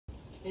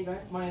Hey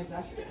guys, my name is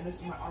Asher, and this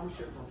is my Army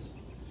shirt plus.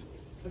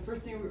 The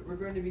first thing we're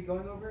going to be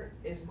going over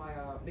is my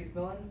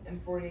Macmillan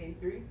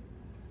M40A3.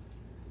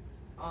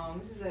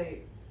 This is a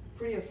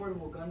pretty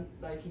affordable gun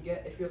that you can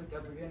get if you're like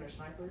a beginner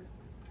sniper.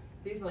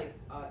 These like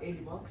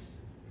 80 bucks,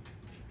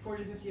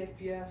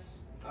 450 FPS.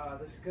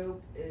 The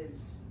scope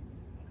is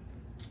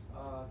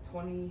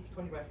 20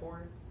 by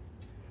 4.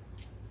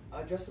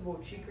 Adjustable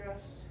cheek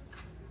rest,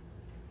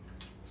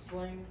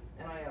 sling,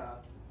 and I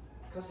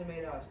custom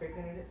made spray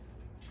painted it.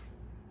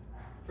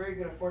 Very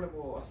good,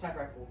 affordable sniper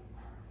rifle.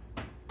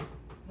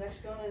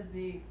 Next gun is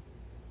the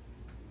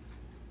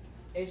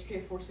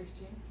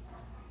HK416.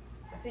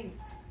 I think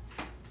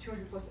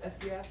 200 plus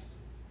FPS.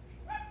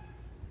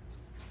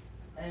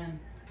 And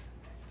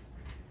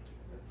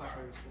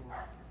flashlight is still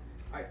on.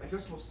 Alright,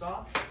 adjustable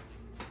stock.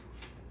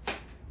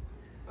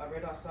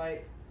 Red dot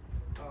sight,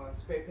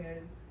 spray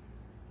painted.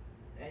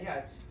 And yeah,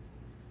 it's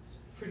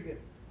pretty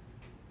good.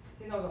 I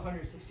think that was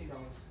 $160.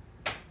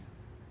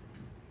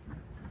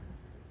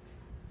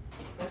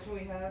 Next one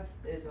we have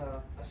is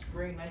a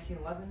Spring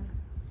 1911.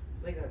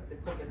 It's like they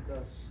call it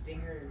the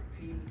Stinger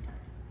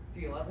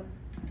P311.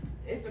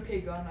 It's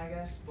okay gun, I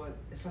guess, but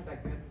it's not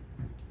that good.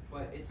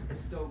 But it's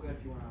still good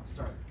if you want to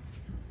start.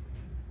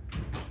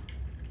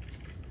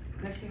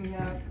 Next thing we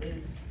have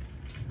is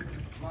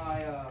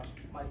my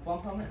my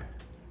bump helmet.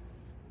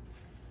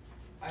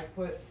 I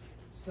put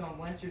some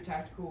Lancer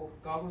tactical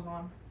goggles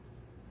on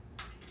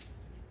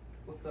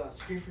with the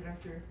screen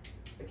protector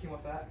that came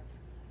with that.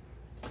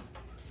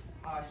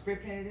 I spray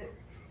painted it,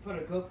 put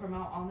a GoPro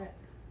mount on it.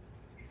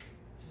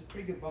 Just a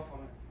pretty good bump on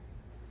it.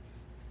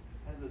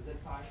 Has the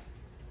zip ties.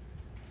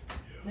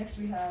 Next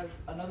we have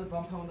another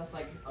bump helmet that's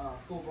like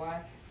full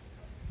black.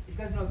 If you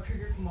guys know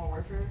Krieger from Modern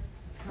Warfare,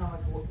 it's kind of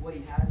like what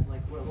he has,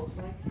 like what it looks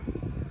like.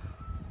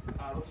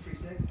 It looks pretty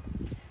sick.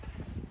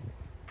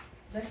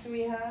 Next thing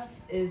we have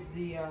is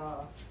the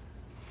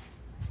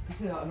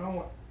this is a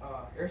normal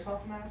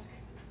airsoft mask.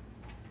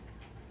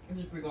 This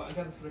is pretty cool. I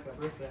got this for like a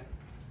birthday.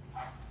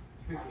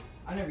 It's pretty cool.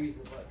 I never used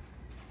it, but.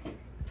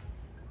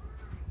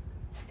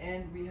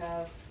 And we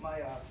have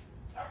my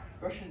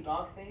Russian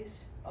dog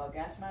face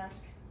gas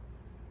mask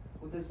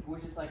with this,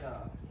 which is like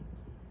a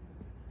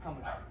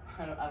helmet. I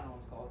don't know what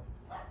it's called.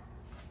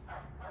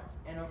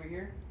 And over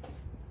here,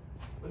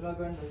 we're gonna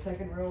go into the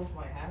second row with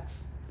my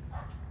hats.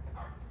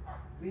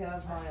 We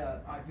have my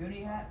my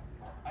Goonie hat.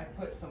 I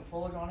put some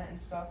foliage on it and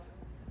stuff.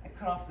 I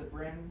cut off the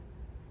brim,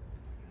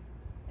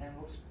 and it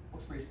looks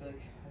pretty sick,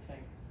 I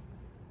think.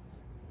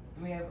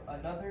 Then we have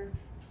another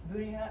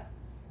Goonie hat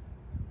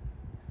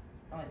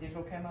on a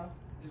digital camo,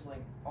 just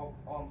like all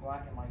in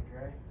black and light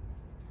gray.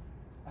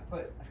 I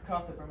cut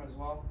off the brim as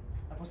well.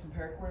 I put some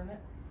paracord in it.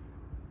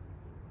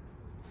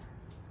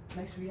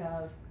 Next we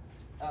have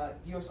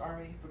U.S.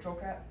 Army patrol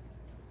cap.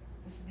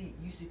 This is the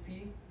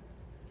UCP.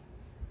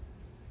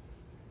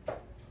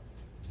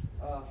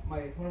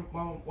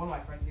 One of my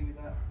friends gave me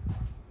that.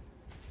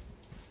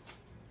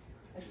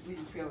 Next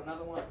we have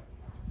another one.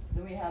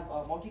 Then we have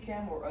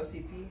multicam or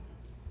OCP.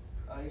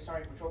 U.S.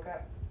 Army patrol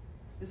cap.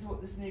 This is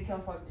the new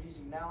camouflage they're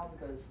using now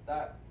because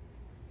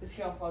this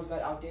camouflage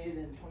got outdated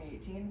in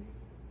 2018.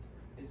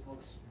 It's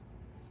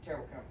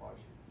terrible camouflage.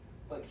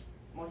 But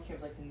multicam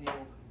is like the new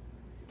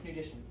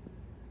edition.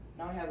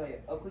 Now we have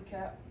a Oakley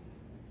cap.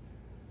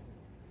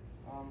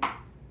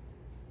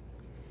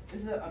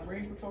 This is a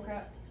Marine patrol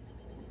cap.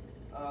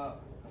 I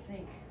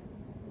think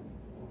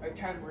a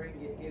retired Marine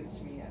gave this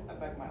to me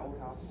back at my old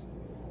house.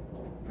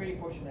 Pretty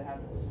fortunate to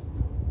have this.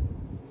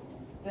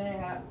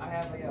 Then I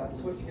have a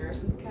Swiss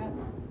Garrison cap.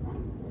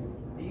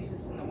 They use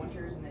this in the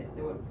winters, and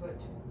they would put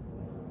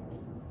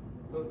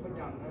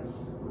down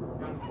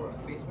for a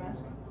face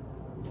mask.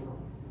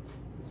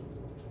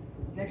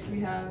 Next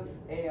we have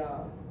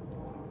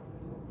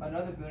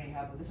another Goonie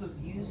hat, but this was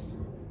used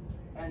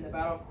in the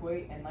Battle of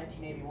Kuwait in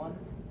 1981.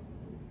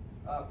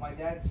 My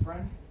dad's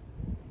friend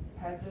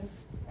had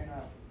this in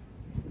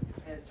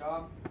his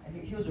job, and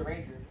he was a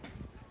ranger.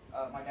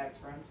 My dad's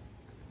friend.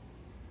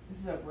 This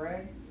is a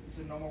beret. This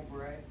is a normal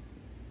beret.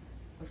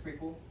 Looks pretty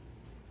cool.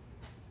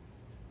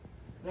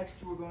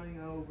 Next, we're going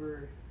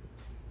over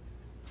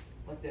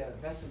like the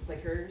vest and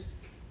plate carriers.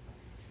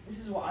 This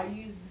is what I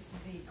use. This is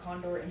the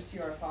Condor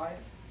MCR5.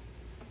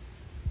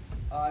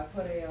 I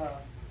put a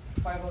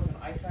 511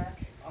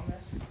 IFAK on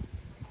this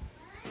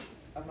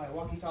of my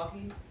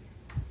walkie-talkie.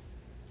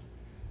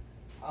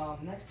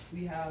 Next,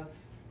 we have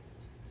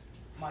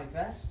my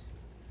vest.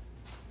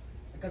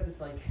 I got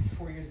this like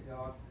 4 years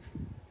ago.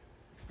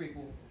 It's pretty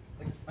cool.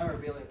 Like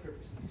memorabilia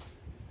purposes.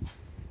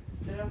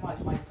 Then I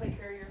have my plate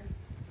carrier.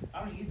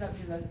 I don't use that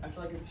because I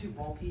feel like it's too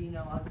bulky, you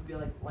know, I have to be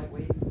like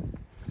lightweight. Then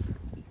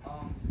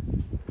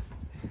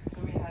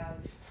we have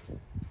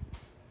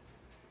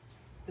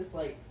this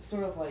like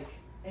sort of like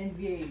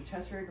NVA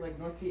chest rig, like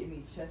North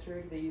Vietnamese chest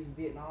rig they use in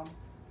Vietnam.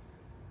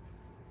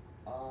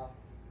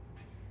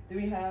 Then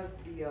we have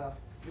the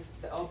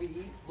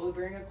LBE load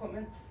bearing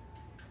equipment.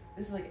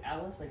 This is like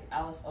Alice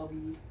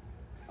LBE.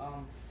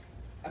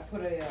 I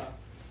put a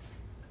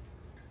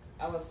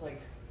Alice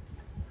like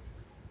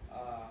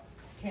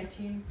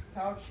canteen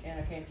pouch and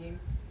a canteen.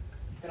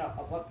 Then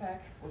a butt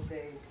pack with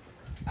a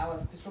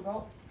Alice pistol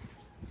belt.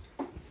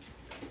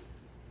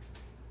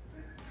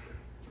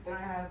 Then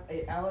I have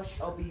a Alice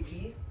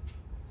LBV.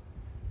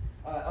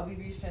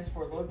 LBV stands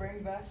for load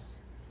bearing vest.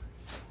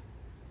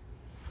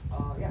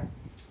 Yeah.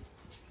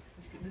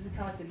 This is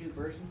kind of like the new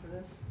version for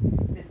this.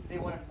 They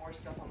wanted more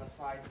stuff on the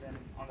sides than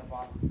on the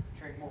bottom,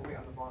 carrying more weight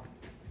on the bottom.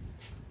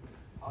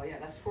 Oh yeah,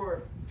 that's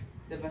for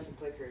the vest and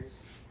plate carriers.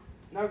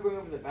 Now we're going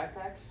over the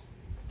backpacks.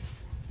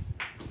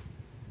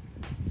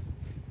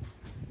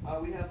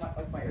 We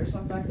have my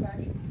airsoft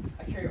backpack.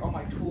 I carry all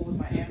my tools,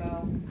 my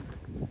ammo,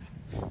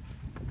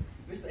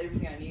 basically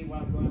everything I need when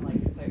I'm going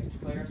like to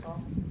play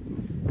airsoft.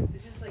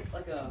 It's just like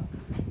a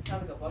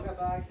kind of like a bug out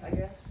bag, I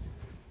guess.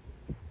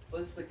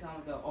 But it's like kind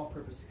of like an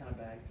all-purpose kind of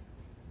bag.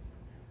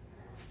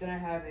 Then I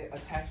have a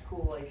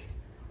tactical like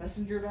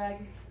messenger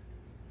bag.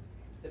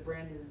 The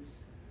brand is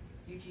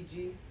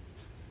UTG.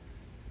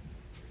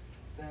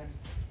 Then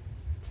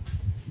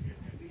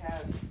we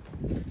have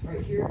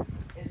right here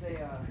is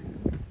a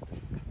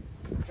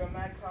drum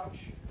mag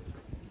pouch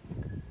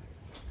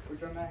for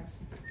drum mags.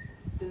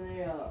 Then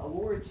a World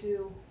War II.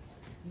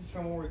 This is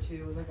from World War II.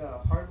 It was like a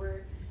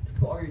hardware to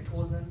put all your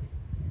tools in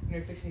when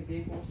you're fixing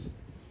vehicles.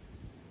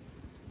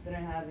 Then I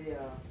have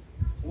a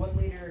 1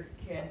 liter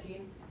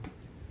canteen.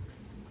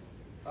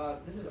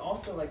 This is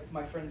also like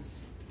my friend's,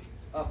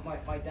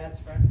 my dad's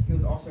friend. He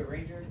was also a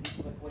ranger. This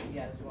is like what he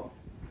had as well.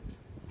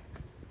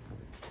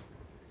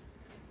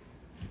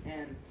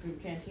 And food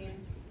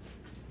canteen.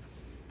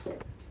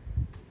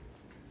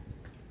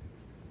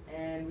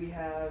 And we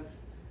have,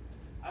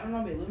 I don't know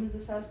how many lumens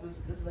this has, but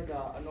this is like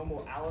a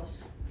normal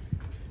Alice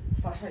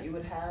flashlight you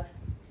would have.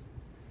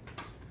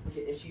 Would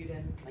get issued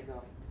in like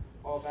a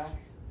all back.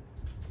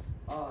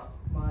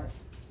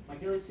 My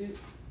ghillie suit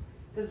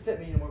doesn't fit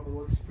me anymore, but it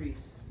looks pretty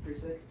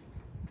sick.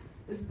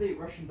 This is the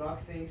Russian dog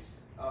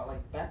face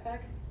like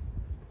backpack.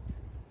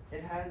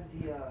 It has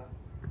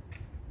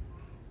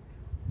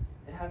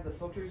the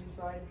filters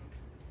inside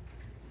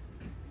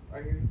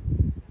right here.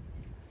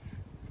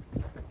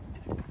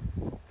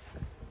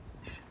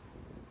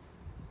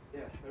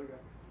 Yeah, there we go.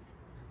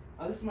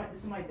 This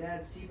is my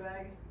dad's sea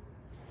bag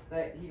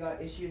that he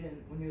got issued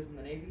in when he was in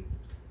the Navy,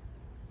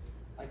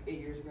 like 8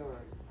 years ago, or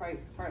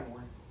probably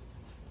more.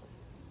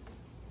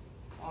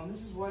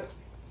 This is what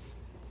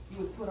you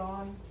would put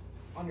on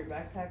your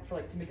backpack for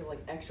like to make it like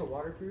extra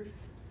waterproof.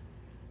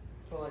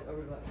 So like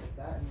over like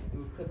that, and it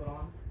would clip it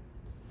on.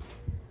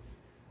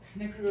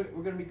 Next, we're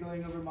going to be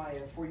going over my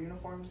 4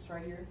 uniforms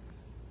right here.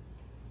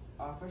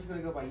 First, we're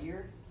going to go by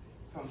year,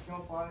 from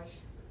camouflage,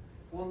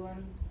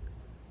 woolen,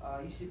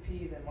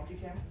 UCP, then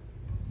multicam.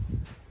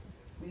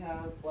 We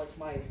have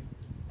like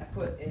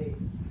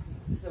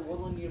this is a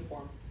woolen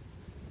uniform.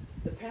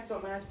 The pants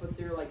don't match, but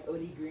they're like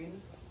OD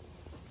green.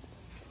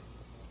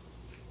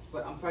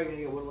 But I'm probably gonna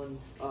get woolen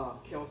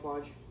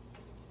camouflage,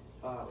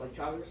 like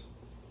trousers.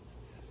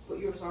 Put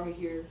US Army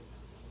here.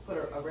 Put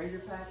a Ranger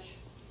patch.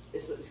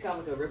 It's kind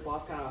of like a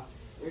rip-off kind of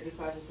Ranger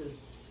patch that says,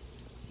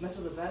 "Mess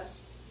with the vest,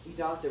 you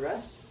die with the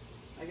rest,"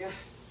 I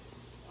guess.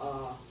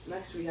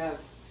 Next we have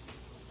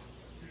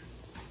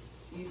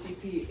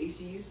UCP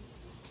ACUs.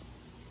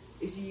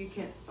 ACU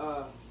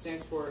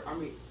stands for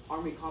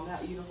Army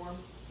Combat Uniform.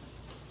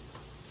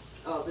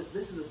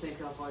 This is the same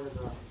camouflage as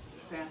the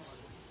pants.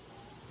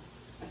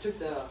 I took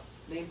the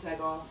name tag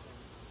off,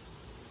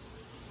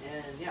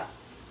 and yeah,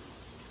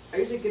 I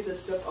usually get this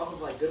stuff off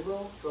of like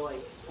Goodwill for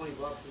like $20,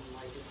 and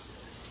like it's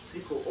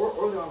pretty cool.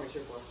 Or the Army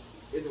surplus,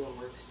 either one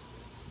works.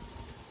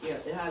 Yeah,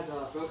 it has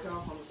a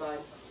Velcro on the side.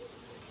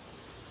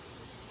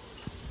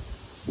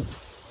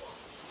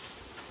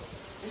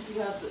 Next we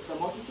have the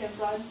multicam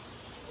side.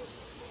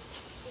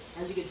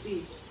 As you can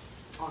see,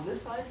 on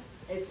this side,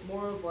 it's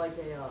more of like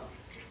a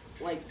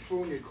like for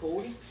when you're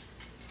cold,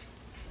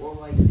 or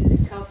like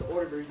it's kind of the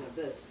older version of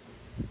this.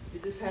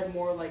 This had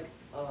more like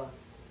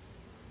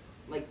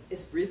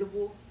it's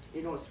breathable.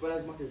 You don't sweat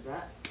as much as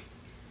that.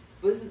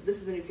 But this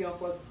is the new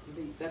camouflage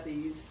that they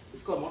use.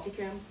 It's called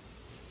multicam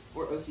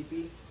or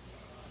OCP.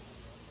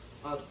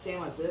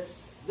 Same as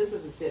this. This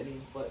doesn't fit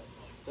me, but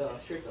the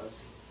shirt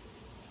does.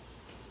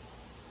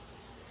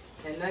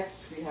 And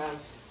next we have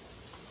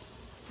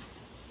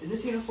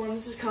this uniform.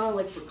 This is kind of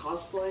like for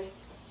cosplay.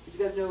 If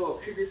you guys know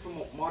Krieger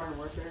from Modern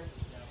Warfare,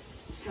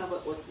 it's kind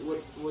of like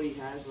what he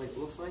has, like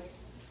looks like.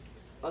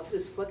 This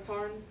is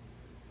Flecktarn.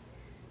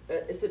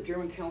 It's the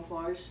German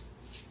camouflage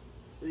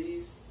they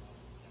use.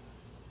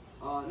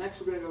 Next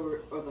we're gonna go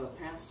over the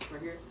pants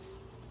right here.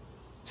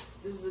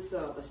 This is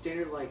a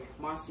standard like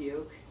mossy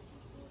oak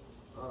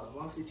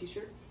long sleeve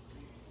t-shirt.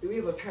 Then we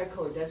have a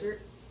tricolor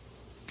desert.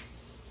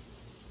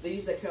 They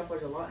use that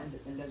camouflage a lot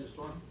in Desert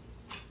Storm.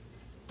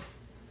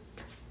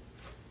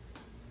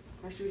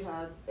 Next we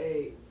have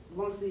a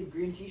long sleeve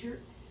green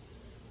t-shirt.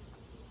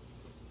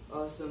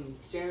 Some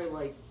standard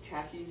like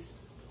khakis.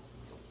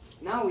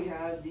 Now we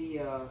have the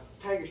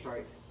tiger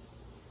stripe.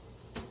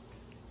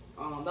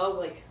 That was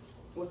like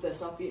what the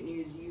South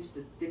Vietnamese used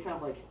to. They kind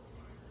of like,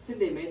 I think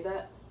they made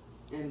that,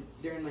 and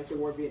during like the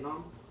war of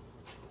Vietnam.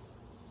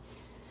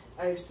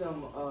 I have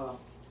some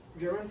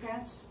German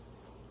pants.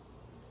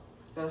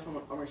 That's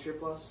from Armored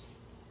Surplus.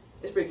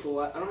 It's pretty cool.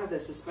 I don't have the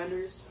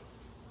suspenders,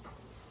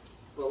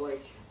 but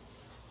like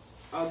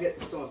I'll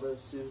get some of those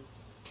soon.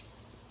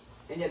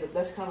 And yeah,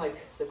 that's kind of like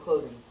the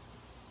clothing.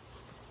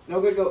 Now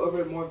we're gonna go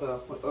over more of the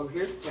over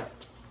here. Yeah,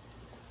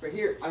 right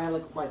here I have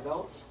like my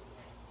belts.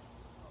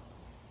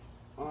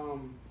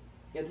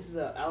 Yeah, this is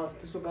a Alice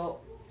pistol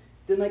belt.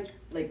 Then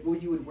like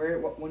what you would wear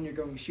when you're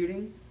going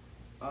shooting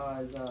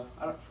is I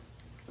don't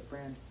the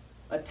brand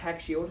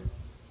Attack Shield.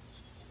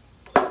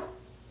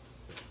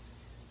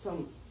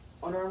 Some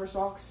Under Armour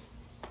socks.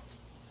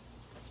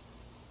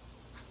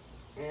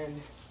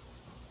 And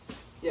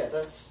yeah,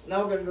 that's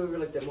now we're gonna go over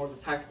like the more of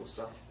the tactical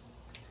stuff.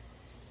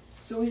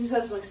 So we just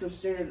have like some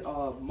standard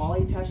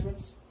MOLLE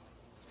attachments,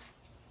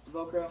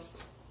 Velcro.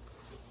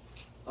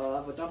 I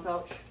have a dump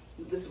pouch.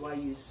 This is what I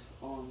use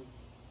on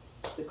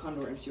the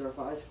Condor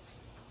MCR5.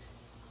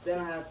 Then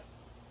I have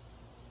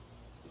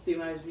the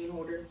magazine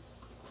holder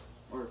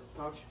or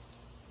pouch.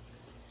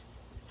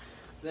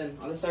 Then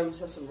on this side we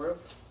just have some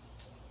rope.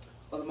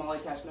 The MOLLE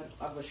attachment.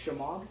 I have a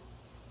shamog,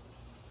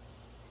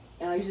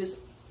 and I use this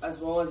as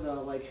well as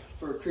like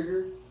for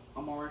Krieger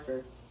on my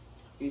warfare.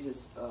 I use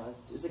this.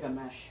 It's like a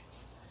mesh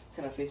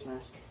kind of face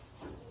mask.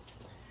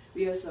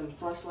 We have some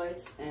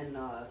flashlights and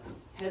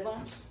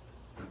headlamps.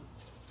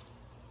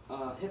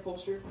 Hip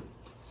holster.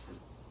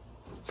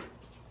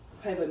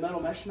 I have a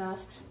metal mesh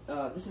mask.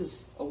 This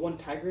is a one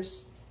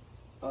Tigris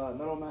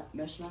metal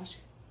mesh mask.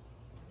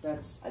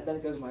 That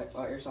goes my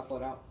airsoft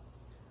loadout.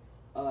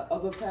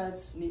 Elbow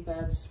pads, knee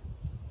pads,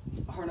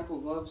 hard knuckle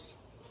gloves.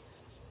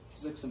 This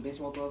is like some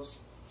baseball gloves.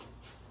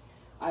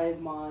 I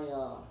have my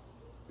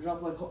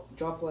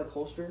drop leg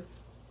holster.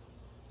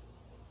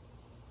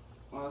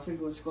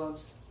 Fingerless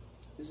gloves.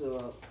 This is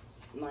a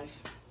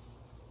knife.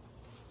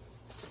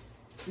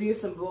 We have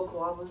some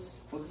balaclavas.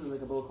 Well, this is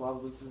like a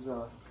balaclava. This is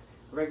a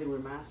regular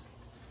mask.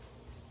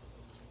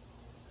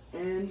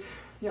 And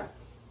yeah,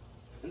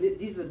 and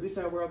these are the boots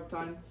I wear all the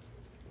time.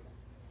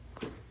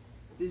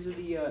 These are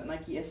the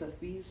Nike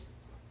SFBs.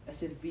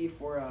 SFB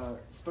for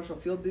special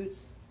field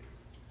boots.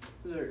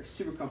 Those are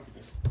super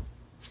comfortable.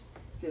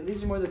 Yeah,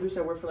 these are more the boots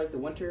I wear for like the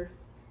winter.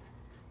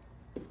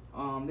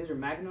 These are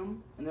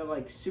Magnum, and they're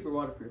like super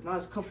waterproof. Not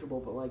as comfortable,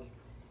 but like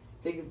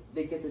they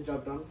get the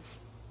job done.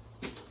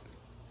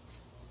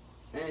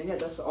 And yeah,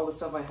 that's all the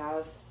stuff I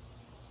have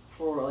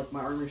for like my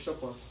armored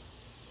surplus.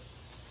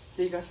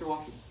 Thank you guys for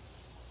watching.